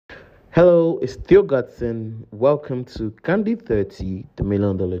Hello, it's Theo Gutson. Welcome to Candy 30, the $1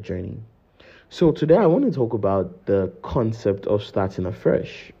 million journey. So, today I want to talk about the concept of starting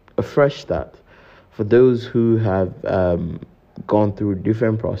afresh, a fresh start. For those who have gone through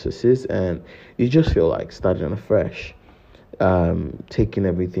different processes and you just feel like starting afresh, taking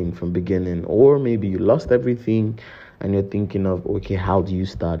everything from beginning, or maybe you lost everything and you're thinking of, okay, how do you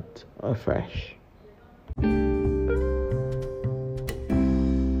start afresh?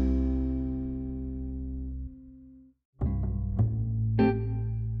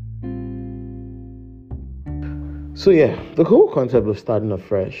 So yeah, the whole concept of starting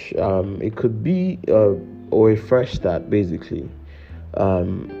afresh, it could be or a fresh start basically.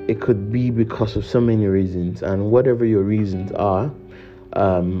 It could be because of so many reasons, and whatever your reasons are,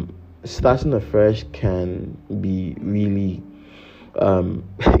 starting afresh can be really,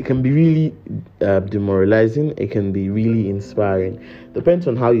 it can be really demoralizing. It can be really inspiring. Depends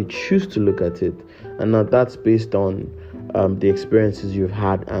on how you choose to look at it, and now that's based on the experiences you've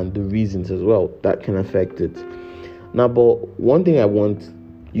had and the reasons as well that can affect it. Now, but one thing I want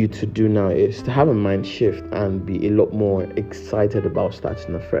you to do now is to have a mind shift and be a lot more excited about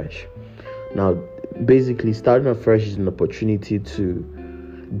starting afresh. Now, basically, starting afresh is an opportunity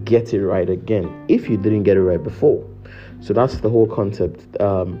to get it right again if you didn't get it right before. So that's the whole concept.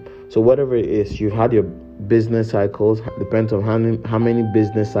 So whatever it is, you've had your business cycles, depends on how many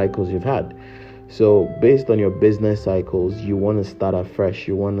business cycles you've had. So based on your business cycles, you want to start afresh.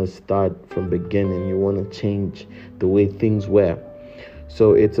 You want to start from beginning. You want to change the way things were.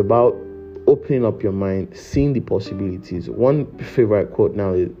 So it's about opening up your mind, seeing the possibilities. One favorite quote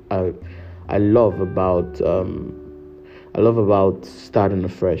now is I love about starting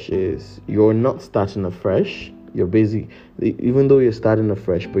afresh is you're not starting afresh. You're even though you're starting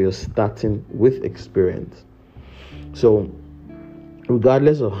afresh, but you're starting with experience. So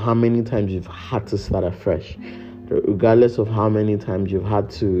regardless of how many times you've had to start afresh, regardless of how many times you've had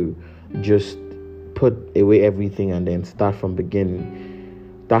to just put away everything and then start from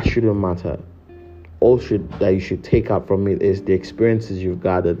beginning, that shouldn't matter. All that you should take out from it is the experiences you've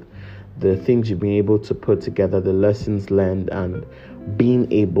gathered, the things you've been able to put together, the lessons learned, and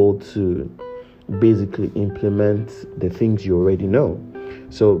being able to basically implement the things you already know.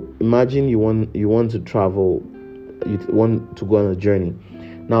 So imagine you want to travel. You want to go on a journey.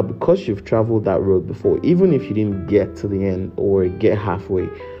 Now, because you've traveled that road before, even if you didn't get to the end or get halfway,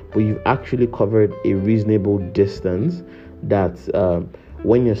 but you've actually covered a reasonable distance, that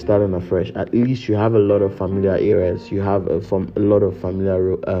when you're starting afresh, at least you have a lot of familiar areas, you have a lot of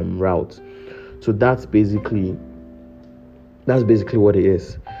familiar routes. So that's basically what it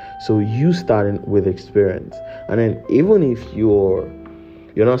is. So you starting with experience, and then even if you're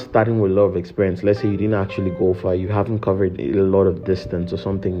not starting with a lot of experience. Let's say you didn't actually go far, you haven't covered a lot of distance or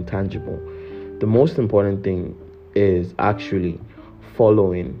something tangible. The most important thing is actually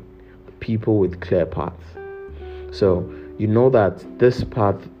following people with clear paths. So you know that this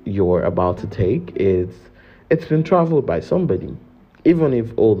path you're about to take it's been traveled by somebody, even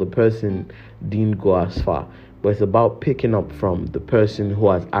if the person didn't go as far. But it's about picking up from the person who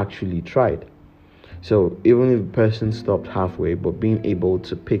has actually tried. So even if the person stopped halfway, but being able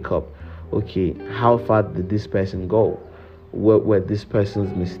to pick up, okay, how far did this person go? What were this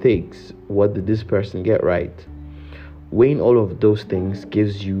person's mistakes? What did this person get right? Weighing all of those things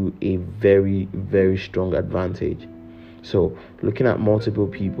gives you a very, very strong advantage. So looking at multiple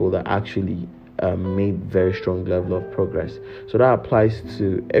people that actually made very strong level of progress. So that applies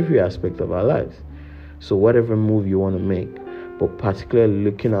to every aspect of our lives. So whatever move you want to make, but particularly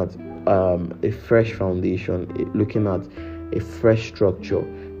looking at a fresh foundation, looking at a fresh structure.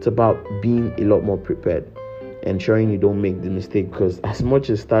 It's about being a lot more prepared, ensuring you don't make the mistake, because as much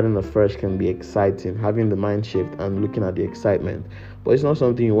as starting afresh can be exciting, having the mind shift and looking at the excitement, but it's not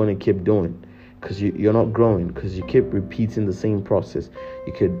something you want to keep doing because you're not growing, because you keep repeating the same process.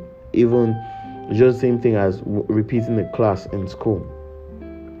 You could even just the same thing as repeating the class in school.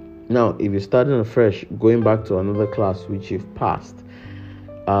 Now, if you're starting afresh, going back to another class which you've passed,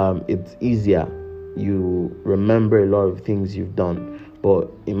 it's easier. You remember a lot of things you've done. But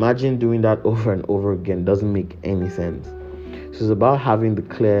imagine doing that over and over again. Doesn't make any sense. So it's about having the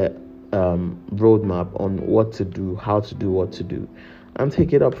clear roadmap on what to do, how to do what to do, and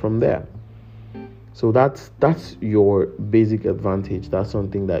take it up from there. So that's your basic advantage. That's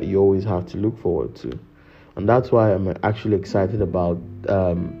something that you always have to look forward to. And that's why I'm actually excited about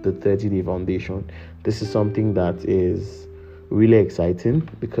the 30-day foundation. This is something that is really exciting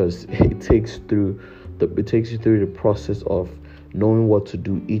because it takes you through the process of knowing what to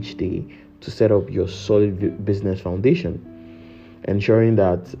do each day to set up your solid business foundation. ensuring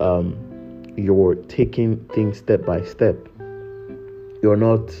that you're taking things step by step. You're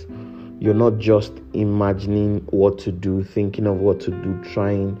not just imagining what to do, thinking of what to do,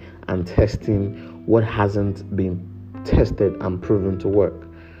 trying and testing what hasn't been tested and proven to work.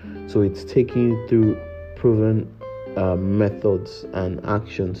 So it's taking you through proven methods and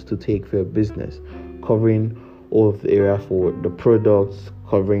actions to take for your business, covering all of the area for the products,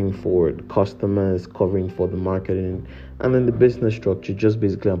 covering for the customers, covering for the marketing, and then the business structure, just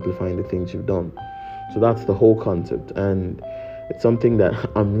basically amplifying the things you've done. So that's the whole concept, and it's something that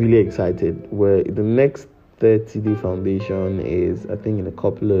I'm really excited. Where the next 30-day foundation is, I think, in a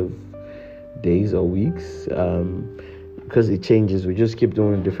couple of days or weeks, because it changes. We just keep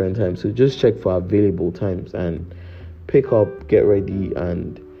doing different times, so just check for available times and pick up, get ready,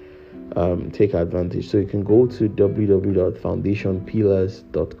 and take advantage. So you can go to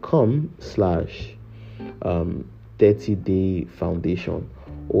www.foundationpillars.com/30-day foundation,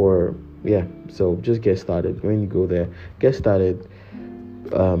 or so just get started. When you go there, get started,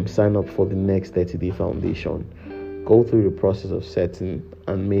 sign up for the next 30-day foundation, go through the process of setting,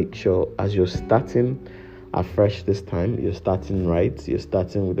 and make sure as you're starting afresh this time, you're starting right, you're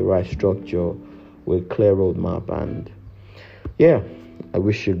starting with the right structure, with a clear roadmap. And I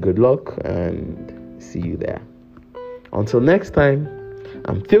wish you good luck and see you there. Until next time,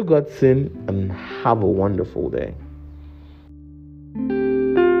 I'm Theo Godson, and have a wonderful day.